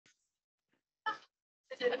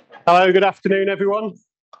Hello, good afternoon, everyone.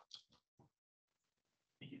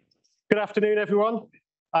 Good afternoon, everyone.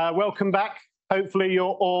 Welcome back. Hopefully you're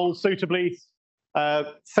all suitably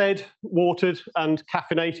fed, watered and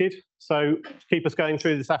caffeinated, so keep us going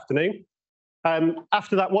through this afternoon.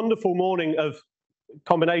 After that wonderful morning of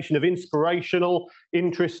combination of inspirational,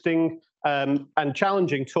 interesting and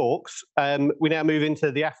challenging talks, we now move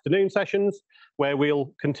into the afternoon sessions where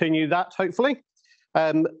we'll continue that, hopefully.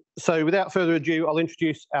 So without further ado, I'll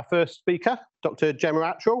introduce our first speaker, Dr.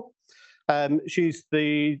 Gemma Attrill. She's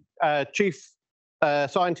the chief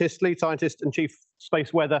scientist, lead scientist and chief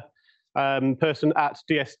space weather person at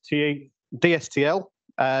Dstl.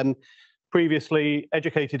 Previously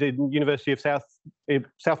educated in University of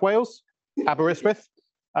South Wales, Aberystwyth,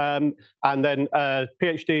 and then a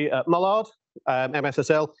PhD at Mullard,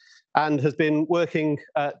 MSSL, and has been working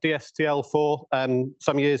at Dstl for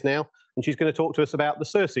some years now. And she's going to talk to us about the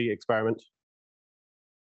CIRCE experiment.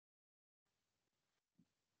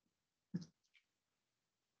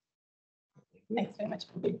 Thanks very much.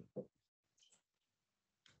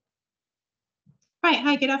 Right,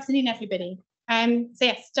 hi, good afternoon, everybody. So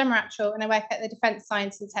yes, Gemma Attrill, and I work at the Defence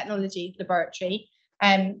Science and Technology Laboratory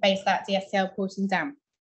based at Dstl Porton Down.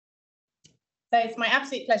 So it's my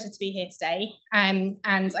absolute pleasure to be here today. And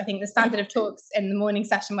I think the standard of talks in the morning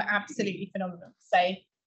session were absolutely phenomenal. So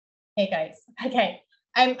here goes. Okay,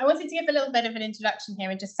 I wanted to give a little bit of an introduction here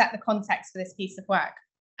and just set the context for this piece of work.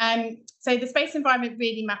 So the space environment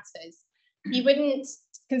really matters. You wouldn't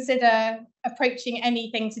consider approaching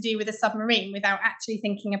anything to do with a submarine without actually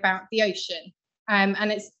thinking about the ocean. And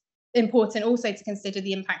it's important also to consider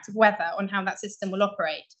the impact of weather on how that system will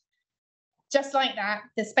operate. Just like that,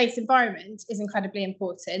 the space environment is incredibly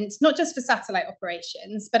important, not just for satellite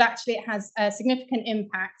operations, but actually it has a significant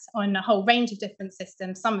impact on a whole range of different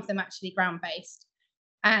systems, some of them actually ground-based.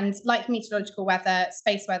 And like meteorological weather,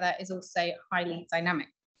 space weather is also highly dynamic.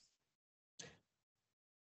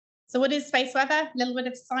 So what is space weather? A little bit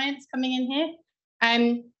of science coming in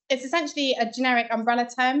here. It's essentially a generic umbrella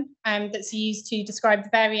term that's used to describe the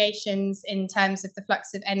variations in terms of the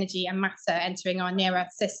flux of energy and matter entering our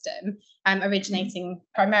near-Earth system, originating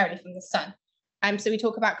primarily from the sun. So we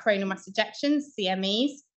talk about coronal mass ejections,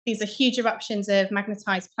 CMEs. These are huge eruptions of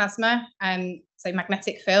magnetized plasma, so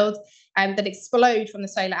magnetic field, that explode from the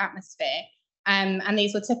solar atmosphere. And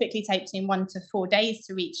these will typically take between 1 to 4 days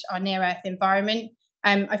to reach our near-Earth environment.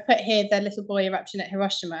 I've put here the little boy eruption at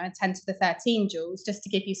Hiroshima, 10 to the 13 joules, just to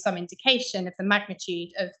give you some indication of the magnitude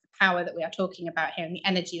of the power that we are talking about here and the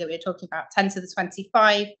energy that we're talking about, 10 to the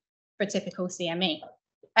 25 for a typical CME.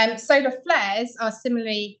 Solar flares are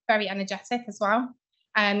similarly very energetic as well,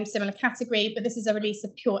 similar category, but this is a release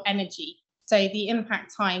of pure energy. So the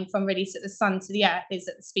impact time from release at the sun to the Earth is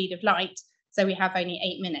at the speed of light, so we have only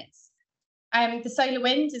 8 minutes. The solar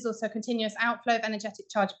wind is also a continuous outflow of energetic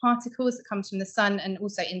charged particles that comes from the sun and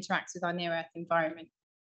also interacts with our near-Earth environment.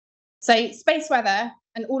 So space weather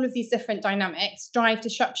and all of these different dynamics drive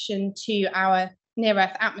disruption to our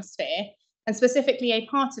near-Earth atmosphere, and specifically a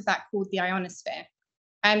part of that called the ionosphere.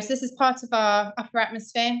 So this is part of our upper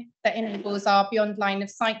atmosphere that enables our beyond line of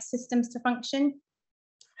sight systems to function.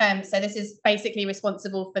 So this is basically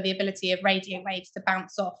responsible for the ability of radio waves to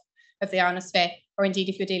bounce off of the ionosphere, or indeed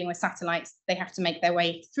if you're dealing with satellites, they have to make their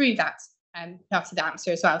way through that part of the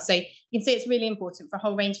atmosphere as well. So you can see it's really important for a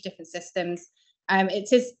whole range of different systems.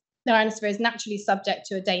 The ionosphere is naturally subject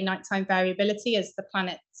to a day-nighttime variability as the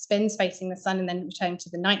planet spins facing the sun and then returning to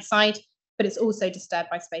the night side, but it's also disturbed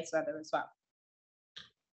by space weather as well.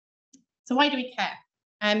 So why do we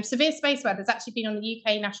care? Severe space weather has actually been on the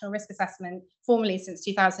UK National Risk Assessment formally since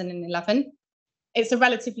 2011. It's a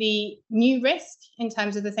relatively new risk in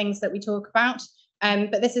terms of the things that we talk about,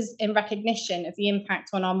 but this is in recognition of the impact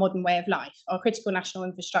on our modern way of life, our critical national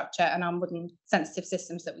infrastructure and our modern sensitive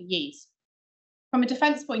systems that we use. From a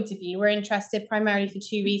defence point of view, we're interested primarily for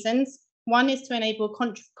 2 reasons. One is to enable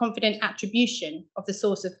confident attribution of the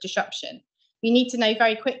source of disruption. We need to know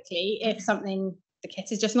very quickly if the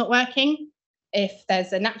kit is just not working, if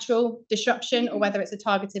there's a natural disruption, or whether it's a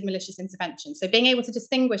targeted malicious intervention. So being able to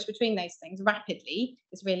distinguish between those things rapidly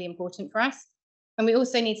is really important for us. And we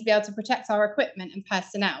also need to be able to protect our equipment and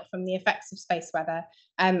personnel from the effects of space weather.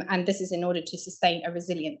 And this is in order to sustain a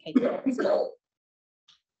resilient capability.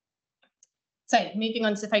 So moving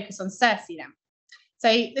on to focus on CIRCE now. So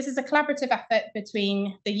this is a collaborative effort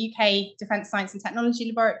between the UK Defence Science and Technology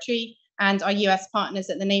Laboratory and our US partners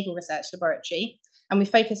at the Naval Research Laboratory. And we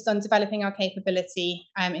focused on developing our capability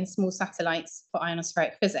in small satellites for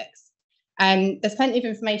ionospheric physics. There's plenty of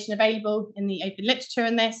information available in the open literature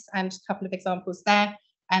on this, just a couple of examples there.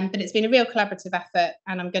 But it's been a real collaborative effort,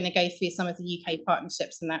 and I'm going to go through some of the UK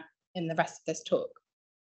partnerships in that in the rest of this talk.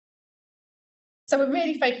 So we're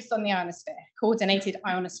really focused on the ionosphere, coordinated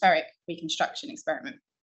ionospheric reconstruction experiment.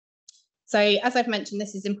 So as I've mentioned,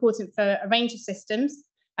 this is important for a range of systems,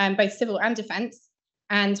 both civil and defence.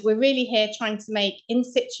 And we're really here trying to make in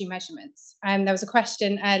situ measurements. There was a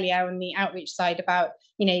question earlier on the outreach side about,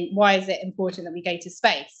 why is it important that we go to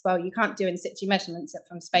space? Well, you can't do in situ measurements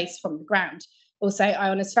from space from the ground. Also,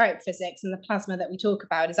 ionospheric physics and the plasma that we talk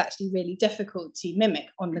about is actually really difficult to mimic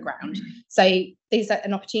on the ground. So there's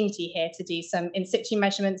an opportunity here to do some in situ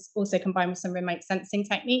measurements, also combined with some remote sensing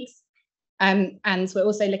techniques. And we're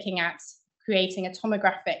also looking at creating a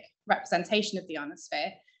tomographic representation of the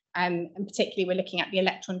ionosphere. And particularly, we're looking at the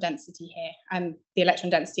electron density here. And the electron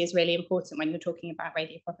density is really important when you're talking about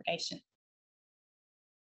radio propagation.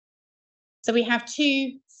 So we have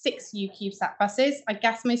two 6U Cubesat buses. I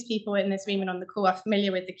guess most people in this room and on the call are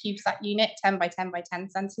familiar with the Cubesat unit, 10 by 10 by 10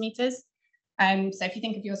 centimetres. So if you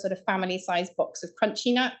think of your sort of family-sized box of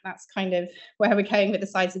crunchy nut, that's kind of where we're going with the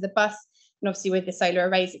size of the bus. And obviously with the solar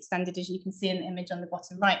arrays extended, as you can see in the image on the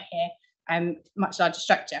bottom right here, much larger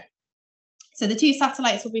structure. So the two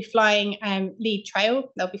satellites will be flying lead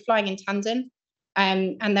trail. They'll be flying in tandem,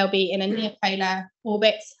 and they'll be in a near polar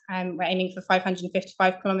orbit. We're aiming for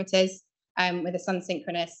 555 kilometres with a sun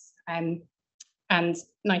synchronous and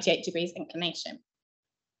 98 degrees inclination.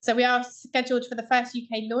 So we are scheduled for the first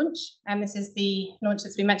UK launch, and this is the launch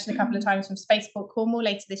that's been mentioned a couple of times from Spaceport Cornwall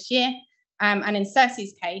later this year. And in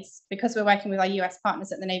CIRCE's case, because we're working with our US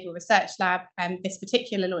partners at the Naval Research Lab, this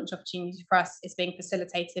particular launch opportunity for us is being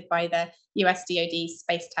facilitated by the US DoD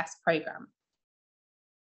Space Test Program.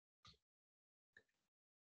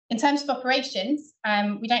 In terms of operations,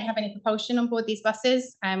 we don't have any propulsion on board these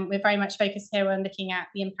buses. We're very much focused here on looking at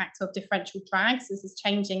the impact of differential drags. This is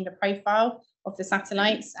changing the profile of the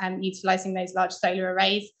satellites and utilising those large solar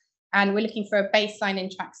arrays. And we're looking for a baseline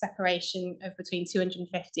in-track separation of between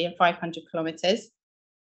 250 and 500 kilometres.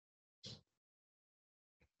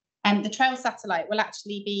 The trail satellite will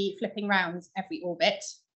actually be flipping round every orbit.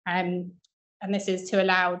 And this is to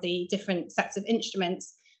allow the different sets of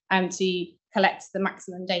instruments to collect the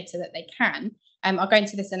maximum data that they can. I'll go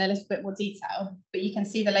into this in a little bit more detail, but you can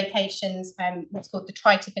see the locations, what's called the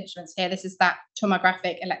tri-tip instruments here. This is that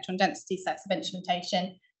tomographic electron density sets of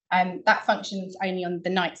instrumentation. That functions only on the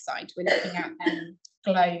night side. We're looking at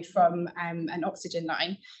glow from an oxygen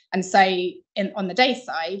line. And so on the day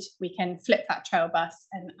side, we can flip that trail bus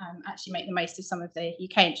and actually make the most of some of the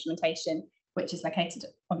UK instrumentation, which is located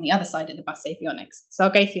on the other side of the bus avionics. So I'll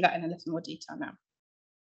go through that in a little more detail now.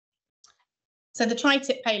 So the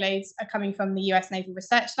tri-tip payloads are coming from the US Naval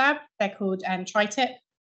Research Lab. They're called tri-tip,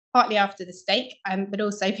 partly after the stake, but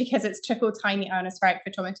also because it's triple tiny ionospheric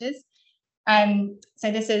photometers.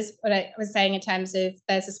 So this is what I was saying in terms of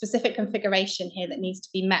there's a specific configuration here that needs to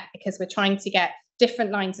be met because we're trying to get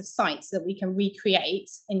different lines of sight so that we can recreate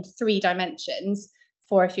in 3 dimensions,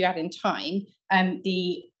 4 if you add in time,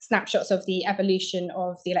 the snapshots of the evolution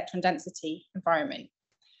of the electron density environment.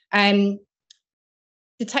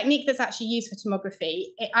 The technique that's actually used for tomography,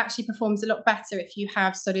 it actually performs a lot better if you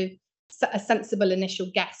have sort of a sensible initial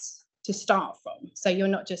guess to start from. So you're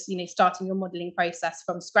not just starting your modelling process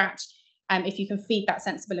from scratch. If you can feed that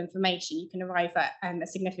sensible information, you can arrive at a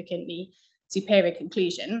significantly superior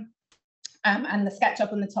conclusion. And the sketch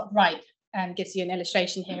up on the top right gives you an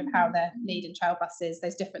illustration here of how the lead and trail buses,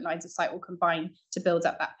 those different lines of sight will combine to build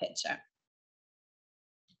up that picture.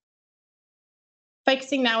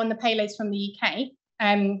 Focusing now on the payloads from the UK,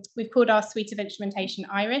 we've called our suite of instrumentation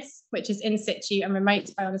IRIS, which is in situ and remote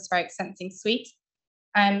ionospheric sensing suite.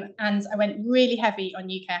 And I went really heavy on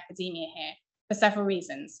UK academia here for several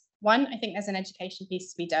reasons. One, I think there's an education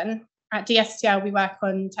piece to be done. At Dstl, we work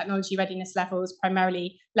on technology readiness levels,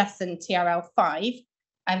 primarily less than TRL 5.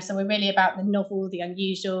 So we're really about the novel, the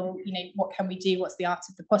unusual, what can we do? What's the art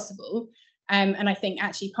of the possible? And I think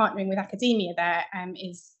actually partnering with academia there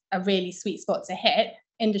is a really sweet spot to hit.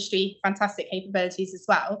 Industry, fantastic capabilities as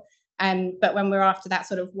well. But when we're after that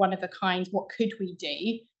sort of one of a kind, what could we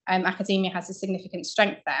do? Academia has a significant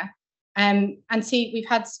strength there. And 2, we've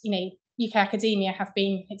had, UK academia have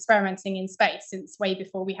been experimenting in space since way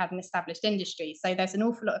before we had an established industry. So there's an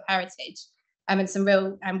awful lot of heritage and some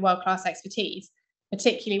real world-class expertise,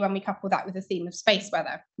 particularly when we couple that with the theme of space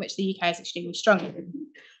weather, which the UK is extremely strong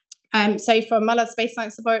in. So from Muller Space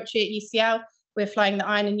Science Laboratory at UCL, we're flying the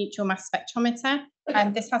ion and neutral mass spectrometer.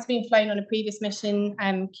 This has been flown on a previous mission,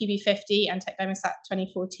 QB50 and Tecnomosat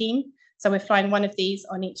 2014. So we're flying one of these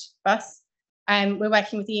on each bus. We're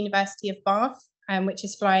working with the University of Bath, which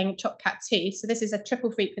is flying ChopCat 2. So this is a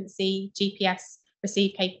triple frequency GPS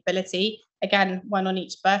receive capability, again, one on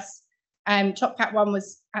each bus. TopCat 1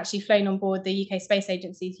 was actually flown on board the UK Space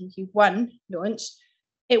Agency's UQ1 launch.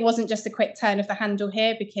 It wasn't just a quick turn of the handle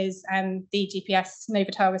here because the GPS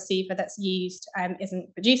Novatel receiver that's used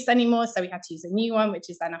isn't produced anymore. So we had to use a new one, which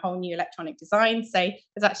is then a whole new electronic design. So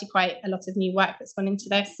there's actually quite a lot of new work that's gone into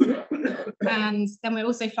this. And then we're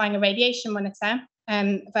also flying a radiation monitor,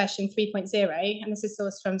 version 3.0. And this is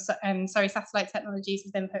sourced from Surrey Satellite Technologies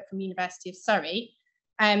with input from University of Surrey.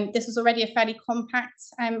 This was already a fairly compact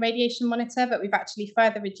radiation monitor, but we've actually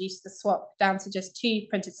further reduced the swap down to just 2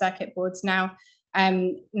 printed circuit boards now.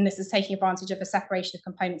 And this is taking advantage of a separation of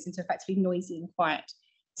components into effectively noisy and quiet.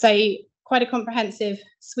 So quite a comprehensive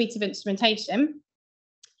suite of instrumentation.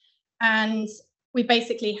 And we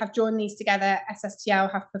basically have drawn these together.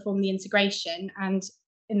 SSTL have performed the integration. And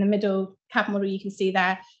in the middle CAD model, you can see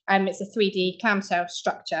there, it's a 3D clamshell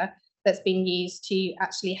structure that's been used to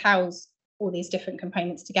actually house all these different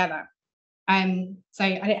components together. So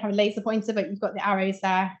I don't have a laser pointer, but you've got the arrows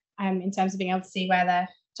there in terms of being able to see where the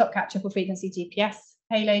TopCat triple frequency GPS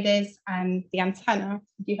payload is, and the antenna,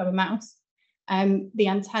 if you have a mouse, the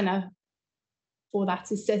antenna for that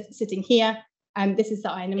is sitting here, and this is the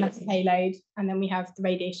Ionospheric payload, and then we have the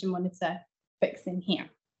radiation monitor fixed in here.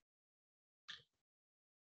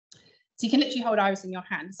 So you can literally hold Iris in your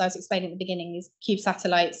hand. So I was explaining at the beginning, these Cube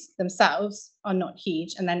satellites themselves are not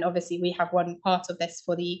huge, and then obviously we have one part of this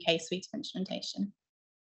for the UK suite of instrumentation.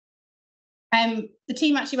 The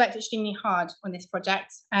team actually worked extremely hard on this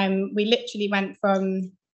project. We literally went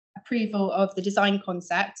from approval of the design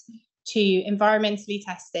concept to environmentally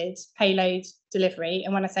tested payload delivery.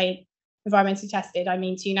 And when I say environmentally tested, I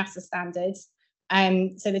mean to NASA standards.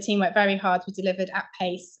 So the team worked very hard. We delivered at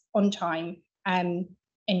pace, on time,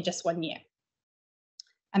 in just 1 year.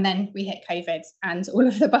 And then we hit COVID and all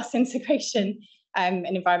of the bus integration and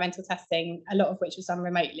environmental testing, a lot of which was done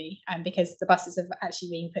remotely, because the buses have actually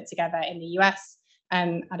been put together in the US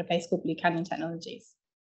at a place called Blue Canyon Technologies.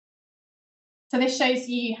 So this shows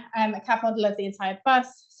you a CAD model of the entire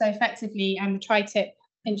bus. So effectively, the tri-tip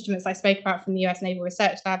instruments I spoke about from the US Naval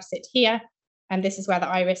Research Lab sit here, and this is where the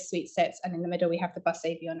IRIS suite sits, and in the middle we have the bus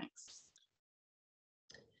avionics.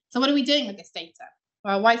 So what are we doing with this data?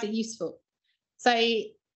 Well, why is it useful? So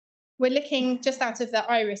we're looking just out of the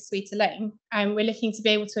IRIS suite alone, and we're looking to be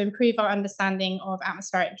able to improve our understanding of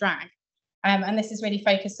atmospheric drag. And this is really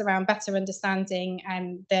focused around better understanding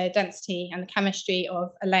the density and the chemistry of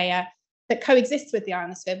a layer that coexists with the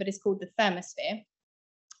ionosphere, but is called the thermosphere.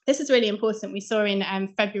 This is really important. We saw in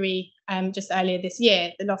February, just earlier this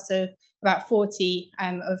year, the loss of about 40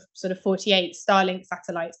 of sort of 48 Starlink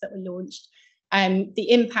satellites that were launched. The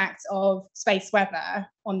impact of space weather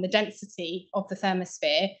on the density of the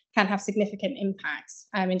thermosphere can have significant impacts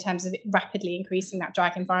in terms of rapidly increasing that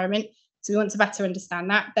drag environment. So we want to better understand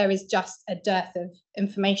that. There is just a dearth of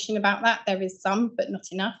information about that. There is some, but not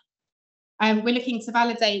enough. We're looking to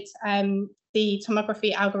validate the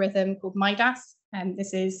tomography algorithm called MIDAS.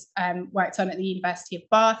 This is worked on at the University of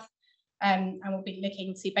Bath. And we'll be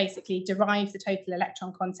looking to basically derive the total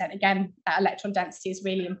electron content. Again, that electron density is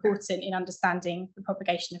really important in understanding the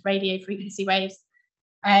propagation of radio frequency waves.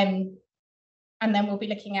 And then we'll be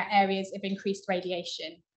looking at areas of increased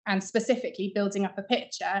radiation and specifically building up a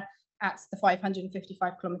picture at the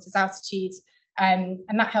 555 kilometers altitude. And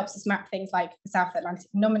that helps us map things like the South Atlantic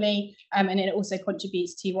anomaly. And it also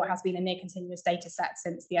contributes to what has been a near continuous data set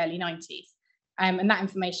since the early 90s. And that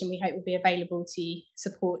information we hope will be available to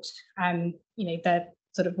support the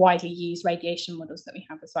sort of widely used radiation models that we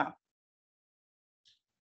have as well.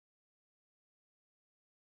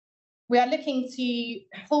 We are looking to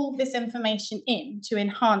pull this information in to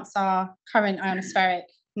enhance our current ionospheric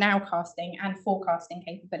nowcasting and forecasting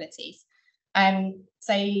capabilities.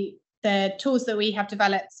 So the tools that we have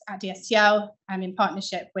developed at Dstl in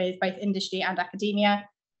partnership with both industry and academia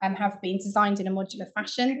have been designed in a modular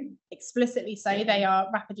fashion, explicitly so they are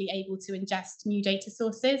rapidly able to ingest new data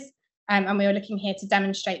sources. And we are looking here to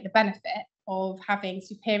demonstrate the benefit of having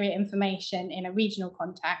superior information in a regional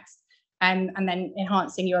context, and then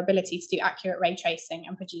enhancing your ability to do accurate ray tracing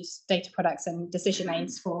and produce data products and decision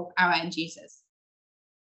aids for our end users.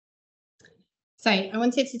 So I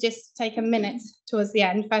wanted to just take a minute towards the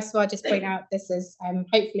end. First of all, I'll just point out this is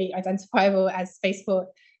hopefully identifiable as Spaceport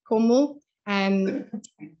Cornwall.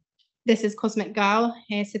 This is Cosmic Girl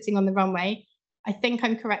here sitting on the runway. I think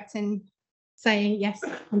I'm correct in saying, yes,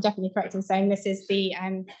 I'm definitely correct in saying this is the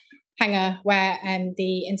hangar where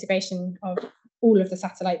the integration of all of the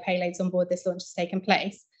satellite payloads on board this launch has taken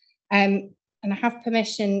place. And I have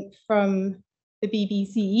permission from the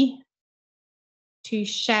BBC to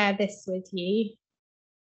share this with you.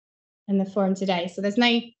 the forum today. So there's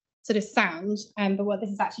no sort of sound, but what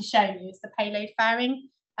this is actually showing you is the payload fairing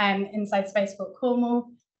inside Spaceport Cornwall.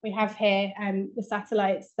 We have here the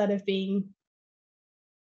satellites that have been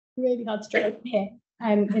really hard to draw here,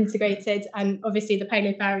 integrated, and obviously the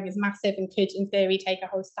payload fairing is massive and could, in theory, take a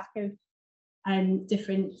whole stack of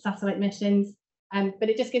different satellite missions. But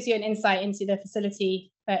it just gives you an insight into the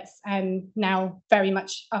facility that's now very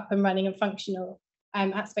much up and running and functional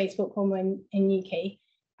at Spaceport Cornwall in Newquay.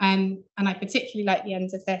 And I particularly like the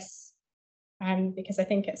end of this because I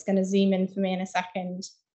think it's going to zoom in for me in a second,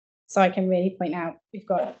 so I can really point out we've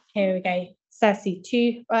got, here we go, CIRCE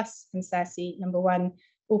 2 bus and CIRCE number 1,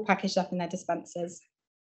 all packaged up in their dispensers,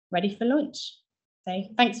 ready for launch. So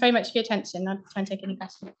thanks very much for your attention. I'll try and take any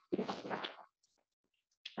questions.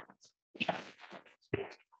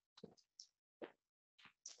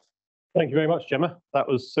 Thank you very much, Gemma. That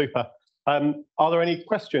was super. Are there any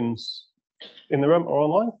questions in the room or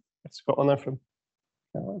online? Let's got one there from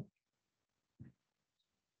Caroline.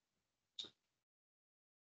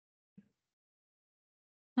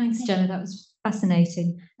 Thanks, Gemma. That was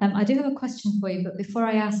fascinating. I do have a question for you, but before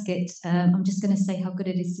I ask it, I'm just going to say how good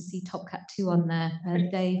it is to see TopCat 2 on there.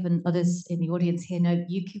 Dave and others in the audience here know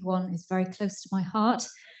UK1 is very close to my heart.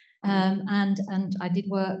 And I did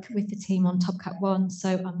work with the team on TopCat 1, so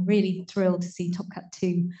I'm really thrilled to see TopCat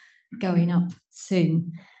 2 going up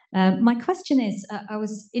soon. My question is, I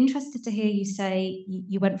was interested to hear you say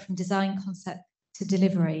you went from design concept to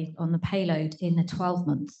delivery on the payload in the 12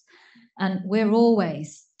 months. And we're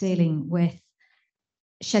always dealing with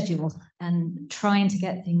schedule and trying to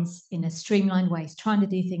get things in a streamlined way, trying to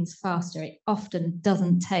do things faster. It often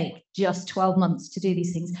doesn't take just 12 months to do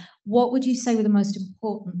these things. What would you say were the most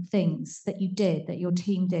important things that you did, that your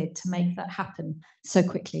team did, to make that happen so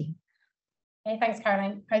quickly? Okay, thanks,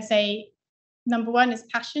 Caroline. I'd say number 1 is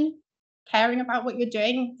passion. Caring about what you're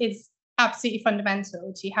doing is absolutely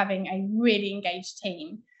fundamental to having a really engaged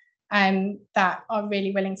team that are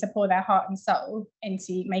really willing to pour their heart and soul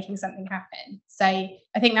into making something happen. So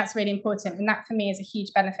I think that's really important. And that for me is a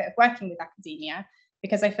huge benefit of working with academia,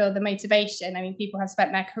 because I feel the motivation, I mean, people have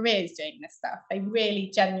spent their careers doing this stuff. They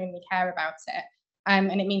really genuinely care about it.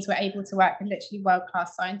 And it means we're able to work with literally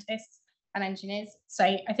world-class scientists and engineers. So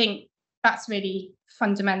I think that's really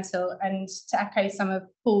fundamental. And to echo some of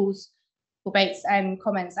Paul Bates'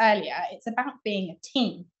 comments earlier, it's about being a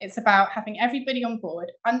team. It's about having everybody on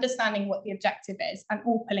board, understanding what the objective is, and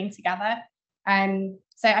all pulling together.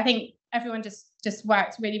 So I think everyone just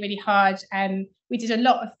worked really, really hard. We did a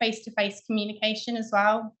lot of face-to-face communication as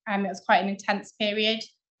well. It was quite an intense period.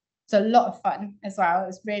 So a lot of fun as well. It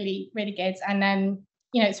was really, really good. And then,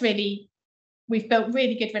 you know, it's really, we've built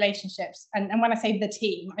really good relationships. And when I say the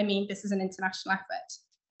team, I mean, this is an international effort.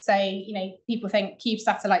 So, you know, people think Cube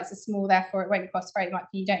satellites are small, therefore it won't cost very much,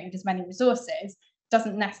 you don't need as many resources.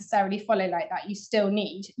 Doesn't necessarily follow like that. You still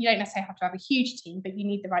need, you don't necessarily have to have a huge team, but you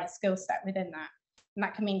need the right skill set within that. And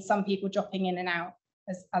that can mean some people dropping in and out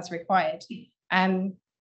as required.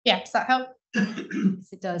 Yeah, does that help?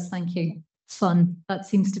 Yes, it does, thank you. Fun, that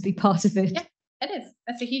seems to be part of it. Yeah, it is.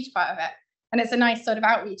 That's a huge part of it. And it's a nice sort of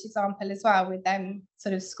outreach example as well with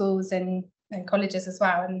sort of schools and colleges as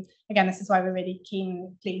well. And again, this is why we're really keen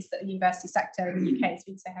and pleased that the university sector in the UK has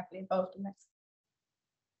been so heavily involved in this.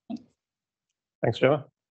 Thanks. Thanks, Gemma. Are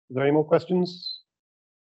there any more questions?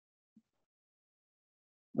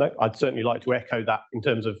 No, I'd certainly like to echo that in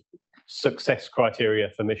terms of success criteria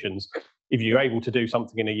for missions. If you're able to do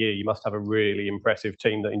something in a year, you must have a really impressive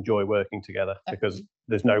team that enjoy working together, because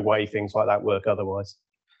there's no way things like that work otherwise.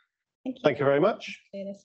 Thank you. Thank you very much.